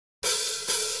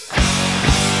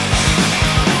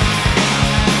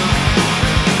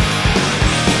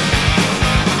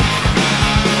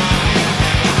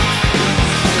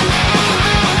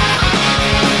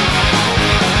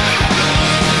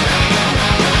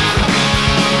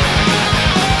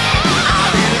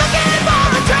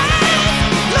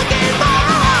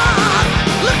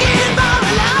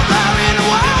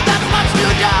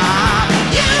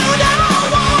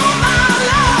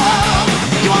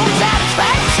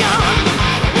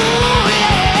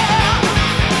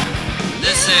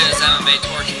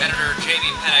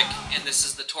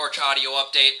Torch audio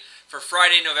update for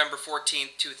Friday, November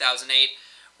 14th, 2008.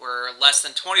 We're less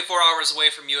than 24 hours away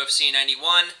from UFC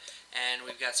 91, and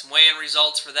we've got some weigh-in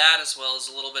results for that, as well as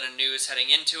a little bit of news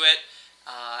heading into it,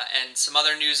 and some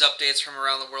other news updates from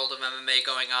around the world of MMA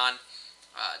going on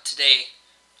today.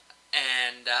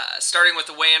 And starting with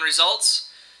the weigh-in results,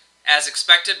 as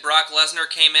expected, Brock Lesnar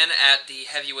came in at the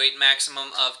heavyweight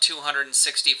maximum of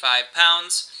 265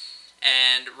 pounds,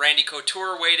 and Randy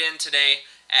Couture weighed in today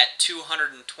at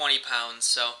 220 pounds.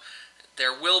 So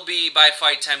there will be, by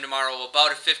fight time tomorrow,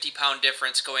 about a 50-pound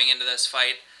difference going into this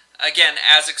fight. Again,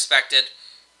 as expected,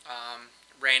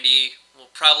 Randy will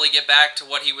probably get back to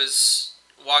what he was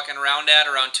walking around at,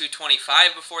 around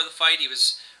 225 before the fight. He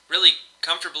was really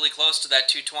comfortably close to that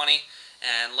 220,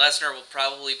 and Lesnar will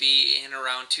probably be in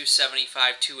around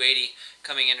 275, 280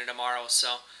 coming into tomorrow.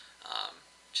 So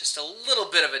just a little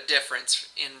bit of a difference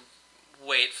in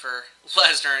weight for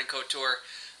Lesnar and Couture.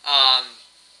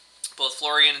 Both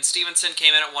Florian and Stevenson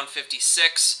came in at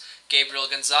 156. Gabriel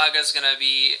Gonzaga is going to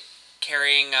be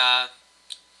carrying an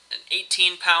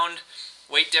 18-pound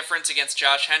weight difference against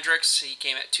Josh Hendricks. He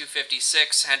came at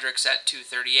 256, Hendricks at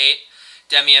 238.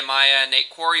 Demian Maia and Nate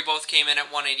Quarry both came in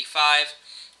at 185.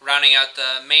 Rounding out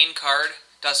the main card,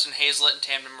 Dustin Hazlett and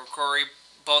Tamden McCrory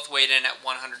both weighed in at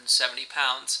 170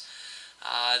 pounds.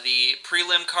 The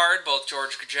prelim card, both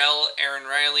George Gurgel, Aaron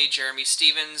Riley, Jeremy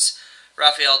Stevens,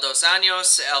 Rafael Dos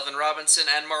Anjos, Alvin Robinson,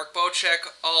 and Mark Bocek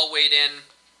all weighed in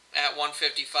at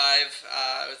 155,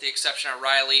 with the exception of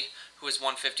Riley, who was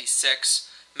 156.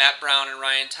 Matt Brown and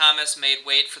Ryan Thomas made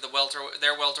weight for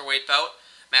their welterweight bout.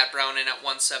 Matt Brown in at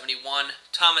 171,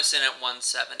 Thomas in at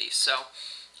 170. So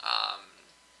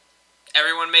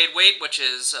everyone made weight, which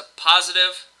is a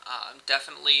positive.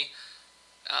 Definitely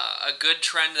a good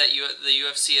trend that the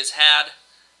UFC has had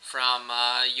from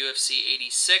UFC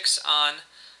 86 on,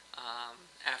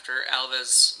 after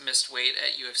Alves missed weight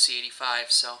at UFC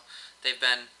 85. So they've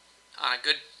been on a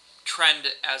good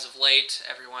trend as of late.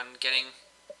 Everyone getting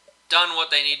done what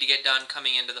they need to get done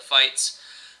coming into the fights.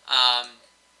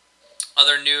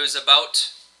 Other news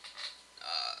about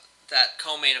that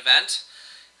co-main event.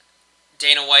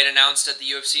 Dana White announced at the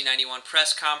UFC 91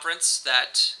 press conference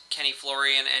that Kenny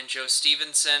Florian and Joe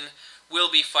Stevenson will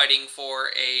be fighting for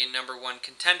a number one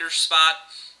contender spot,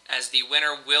 as the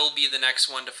winner will be the next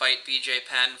one to fight BJ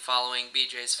Penn following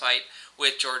BJ's fight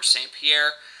with George St.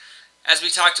 Pierre. As we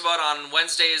talked about on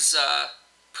Wednesday's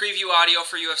preview audio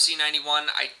for UFC 91,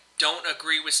 I don't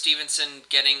agree with Stevenson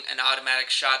getting an automatic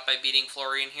shot by beating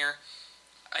Florian here.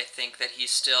 I think that he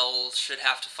still should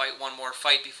have to fight one more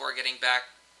fight before getting back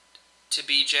to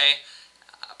BJ,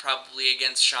 probably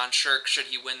against Sean Shirk should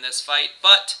he win this fight,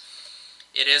 but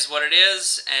it is what it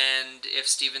is, and if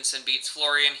Stevenson beats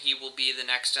Florian, he will be the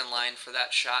next in line for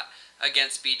that shot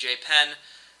against BJ Penn,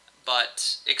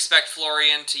 but expect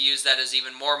Florian to use that as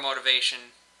even more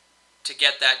motivation to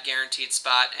get that guaranteed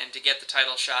spot and to get the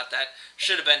title shot that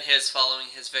should have been his following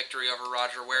his victory over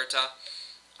Roger Huerta.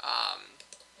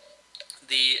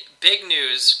 The big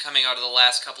news coming out of the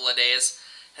last couple of days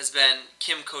has been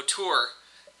Kim Couture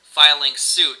filing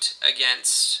suit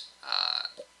against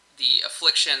the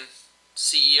Affliction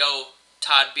CEO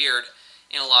Todd Beard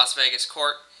in a Las Vegas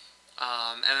court.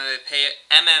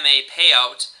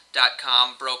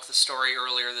 MMApayout.com broke the story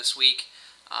earlier this week,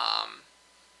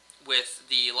 with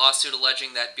the lawsuit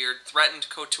alleging that Beard threatened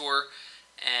Couture,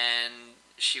 and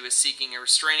she was seeking a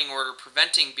restraining order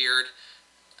preventing Beard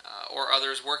or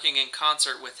others working in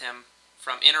concert with him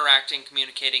from interacting,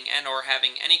 communicating, and or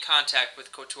having any contact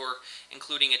with Couture,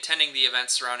 including attending the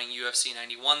events surrounding UFC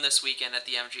 91 this weekend at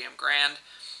the MGM Grand.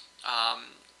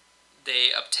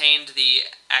 They obtained the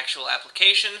actual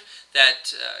application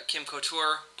that Kim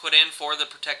Couture put in for the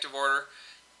protective order,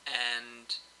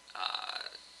 and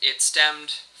it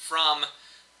stemmed from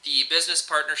the business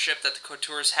partnership that the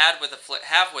Coutures have with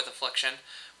Affliction,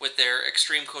 with their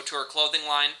Extreme Couture clothing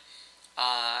line,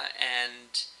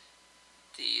 and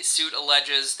the suit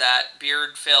alleges that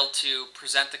Beard failed to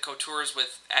present the Coutures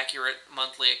with accurate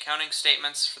monthly accounting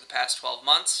statements for the past 12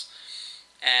 months.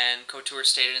 And Couture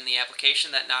stated in the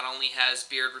application that not only has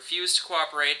Beard refused to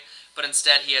cooperate, but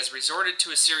instead he has resorted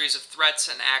to a series of threats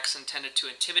and acts intended to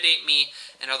intimidate me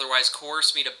and otherwise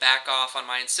coerce me to back off on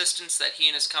my insistence that he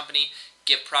and his company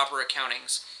give proper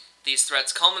accountings. These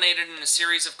threats culminated in a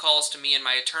series of calls to me and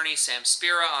my attorney, Sam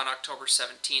Spira, on October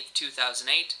 17,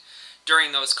 2008.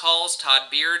 During those calls, Todd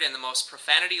Beard, in the most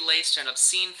profanity-laced and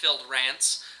obscene-filled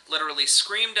rants, literally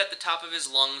screamed at the top of his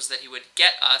lungs that he would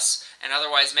get us and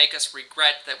otherwise make us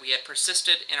regret that we had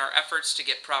persisted in our efforts to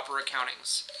get proper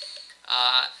accountings.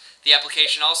 The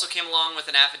application also came along with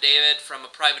an affidavit from a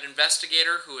private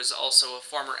investigator who is also a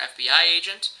former FBI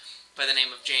agent by the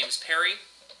name of James Perry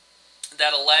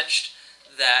that alleged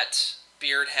that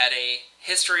Beard had a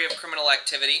history of criminal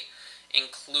activity,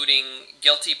 including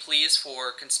guilty pleas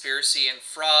for conspiracy and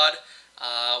fraud,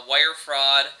 wire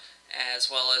fraud,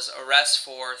 as well as arrests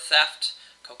for theft,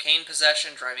 cocaine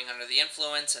possession, driving under the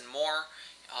influence, and more.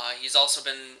 He's also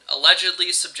been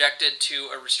allegedly subjected to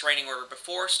a restraining order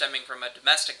before, stemming from a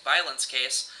domestic violence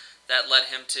case that led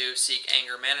him to seek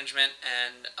anger management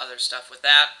and other stuff with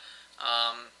that.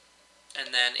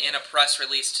 And then in a press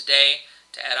release today,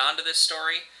 to add on to this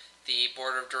story, the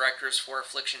board of directors for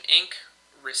Affliction Inc.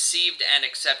 received and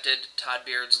accepted Todd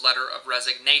Beard's letter of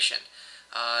resignation.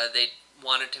 They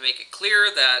wanted to make it clear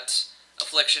that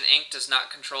Affliction Inc. does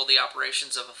not control the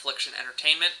operations of Affliction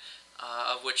Entertainment,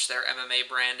 of which their MMA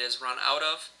brand is run out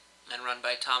of, and run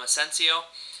by Tom Asensio.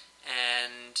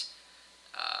 And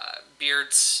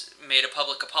Beard's made a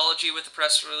public apology with the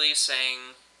press release,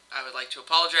 saying, "I would like to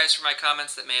apologize for my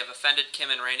comments that may have offended Kim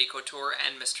and Randy Couture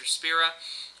and Mr. Spira.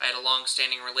 I had a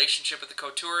long-standing relationship with the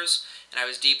Coutures, and I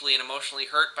was deeply and emotionally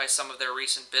hurt by some of their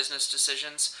recent business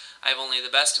decisions. I have only the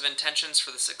best of intentions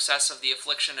for the success of the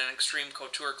Affliction and Extreme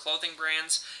Couture clothing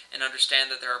brands, and understand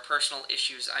that there are personal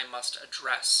issues I must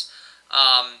address."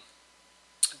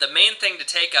 The main thing to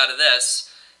take out of this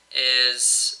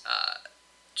is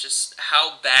just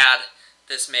how bad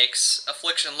this makes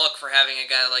Affliction look for having a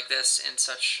guy like this in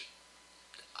such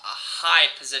a high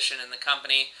position in the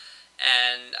company,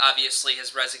 and obviously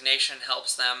his resignation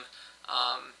helps them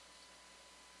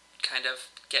kind of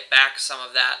get back some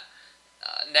of that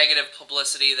negative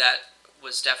publicity that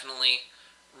was definitely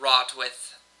wrought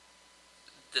with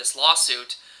this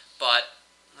lawsuit. But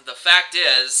the fact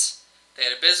is, they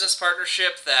had a business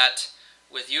partnership that,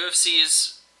 with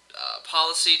UFC's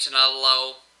policy to not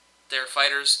allow their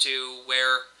fighters to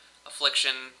wear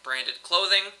Affliction-branded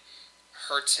clothing,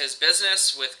 hurts his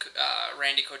business with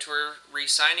Randy Couture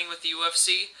re-signing with the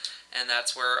UFC, and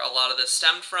that's where a lot of this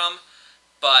stemmed from.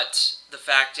 But the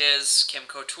fact is, Kim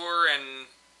Couture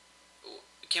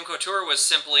was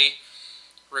simply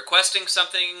requesting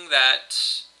something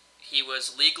that he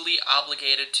was legally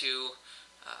obligated to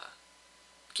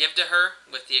give to her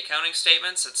with the accounting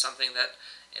statements. It's something that,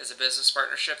 as a business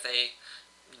partnership, they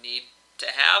need to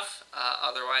have.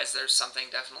 Otherwise, there's something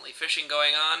definitely fishy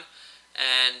going on.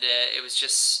 And it was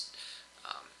just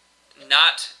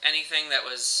not anything that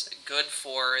was good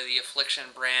for the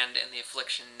Affliction brand and the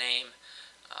Affliction name.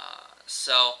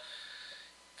 So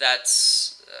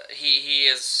that's he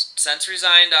has since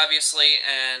resigned, obviously,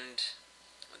 and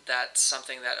that's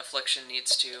something that Affliction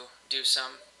needs to do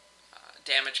some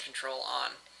damage control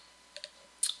on.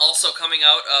 Also coming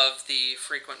out of the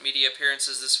frequent media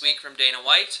appearances this week from Dana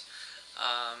White,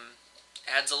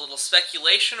 adds a little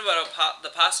speculation about the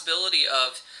possibility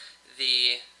of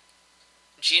the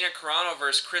Gina Carano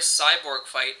versus Chris Cyborg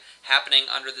fight happening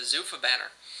under the Zuffa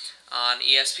banner. On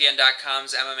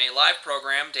ESPN.com's MMA Live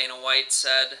program, Dana White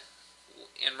said,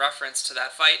 in reference to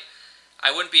that fight, "I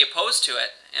wouldn't be opposed to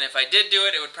it, and if I did do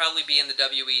it, it would probably be in the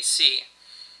WEC."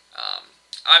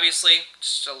 Obviously,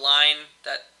 just a line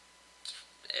that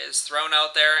is thrown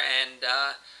out there and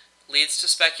leads to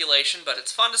speculation, but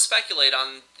it's fun to speculate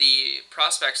on the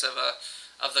prospects of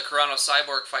the Carano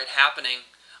Cyborg fight happening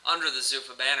under the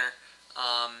Zuffa banner.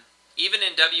 Even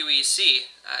in WEC,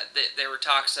 there were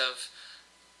talks of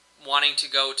wanting to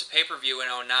go to pay-per-view in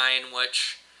 2009,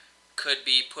 which could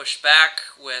be pushed back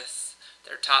with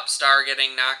their top star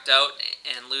getting knocked out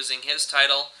and losing his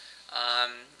title,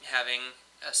 having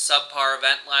a subpar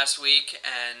event last week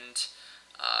and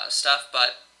stuff,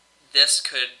 but this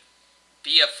could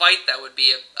be a fight that would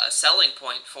be a selling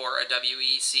point for a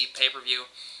WEC pay-per-view,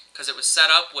 because it was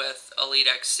set up with Elite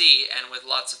XC and with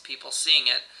lots of people seeing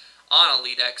it on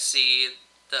Elite XC,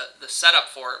 the setup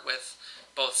for it with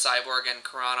both Cyborg and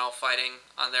Carano fighting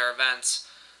on their events.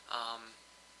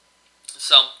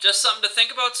 So just something to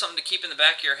think about, something to keep in the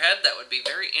back of your head that would be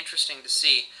very interesting to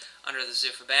see under the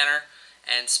Zuffa banner.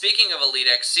 And speaking of Elite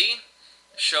XC,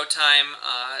 Showtime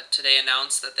today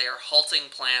announced that they are halting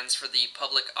plans for the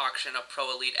public auction of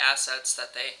Pro Elite assets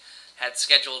that they had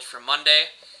scheduled for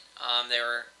Monday. They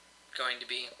were going to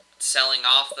be selling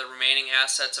off the remaining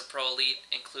assets of Pro Elite,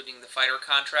 including the fighter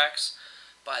contracts,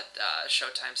 but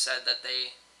Showtime said that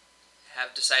they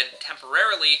have decided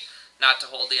temporarily not to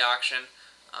hold the auction.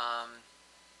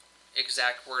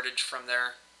 Exact wordage from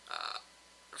their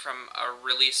from a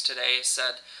release today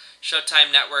said,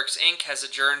 "Showtime Networks Inc. has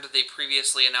adjourned the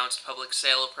previously announced public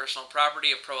sale of personal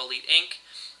property of Pro Elite Inc.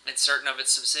 and certain of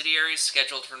its subsidiaries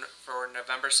scheduled for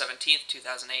November 17th,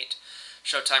 2008.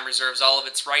 Showtime reserves all of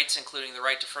its rights, including the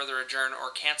right to further adjourn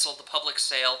or cancel the public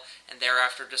sale and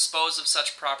thereafter dispose of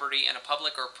such property in a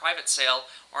public or private sale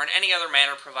or in any other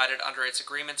manner provided under its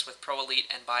agreements with Pro Elite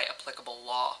and by applicable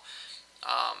law.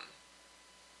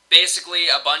 Basically,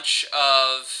 a bunch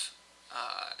of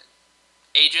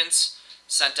agents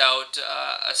sent out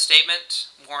a statement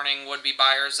warning would-be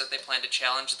buyers that they plan to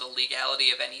challenge the legality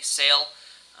of any sale,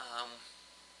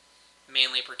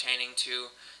 mainly pertaining to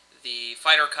the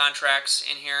fighter contracts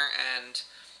in here, and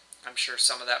I'm sure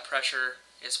some of that pressure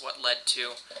is what led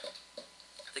to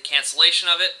the cancellation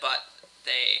of it, but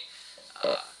they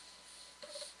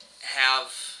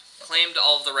have claimed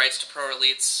all of the rights to Pro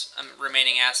Elite's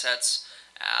remaining assets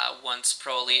once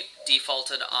Pro Elite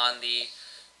defaulted on the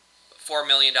 $4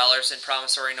 million in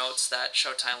promissory notes that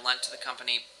Showtime lent to the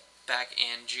company back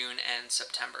in June and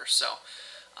September. So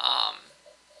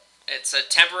it's a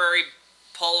temporary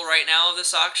pull right now of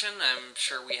this auction. I'm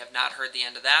sure we have not heard the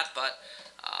end of that, but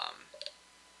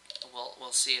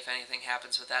we'll see if anything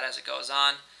happens with that as it goes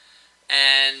on.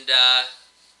 And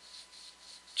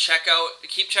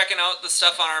keep checking out the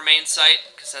stuff on our main site,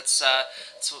 because that's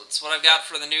what I've got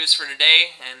for the news for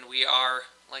today. And we are,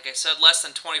 like I said, less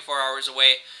than 24 hours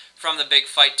away from the big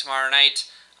fight tomorrow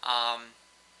night.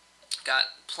 Got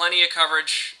plenty of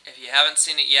coverage. If you haven't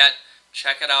seen it yet,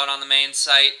 check it out on the main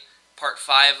site. Part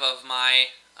 5 of my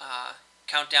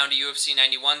Countdown to UFC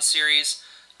 91 series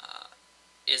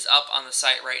is up on the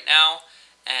site right now,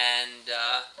 and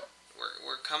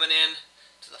we're coming in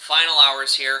to the final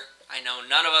hours here. I know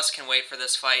none of us can wait for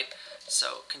this fight,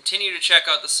 so continue to check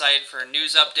out the site for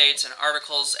news updates and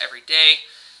articles every day.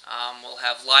 We'll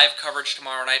have live coverage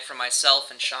tomorrow night from myself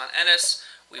and Sean Ennis.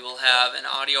 We will have an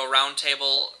audio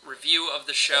roundtable review of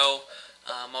the show,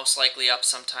 most likely up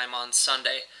sometime on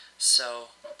Sunday. So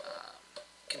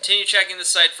continue checking the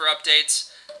site for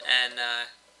updates, and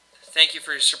thank you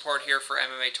for your support here for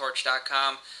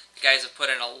MMATorch.com. The guys have put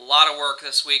in a lot of work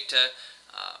this week to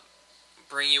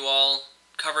bring you all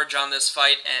coverage on this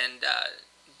fight and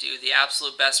do the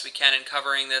absolute best we can in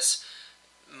covering this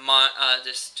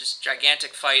just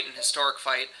gigantic fight and historic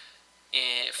fight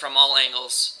from all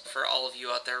angles for all of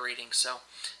you out there reading. So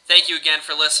thank you again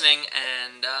for listening,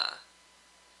 and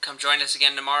come join us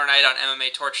again tomorrow night on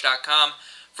MMATorch.com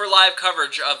for live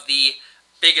coverage of the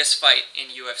biggest fight in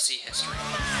UFC history.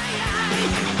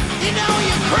 You know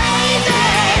you're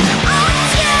crazy.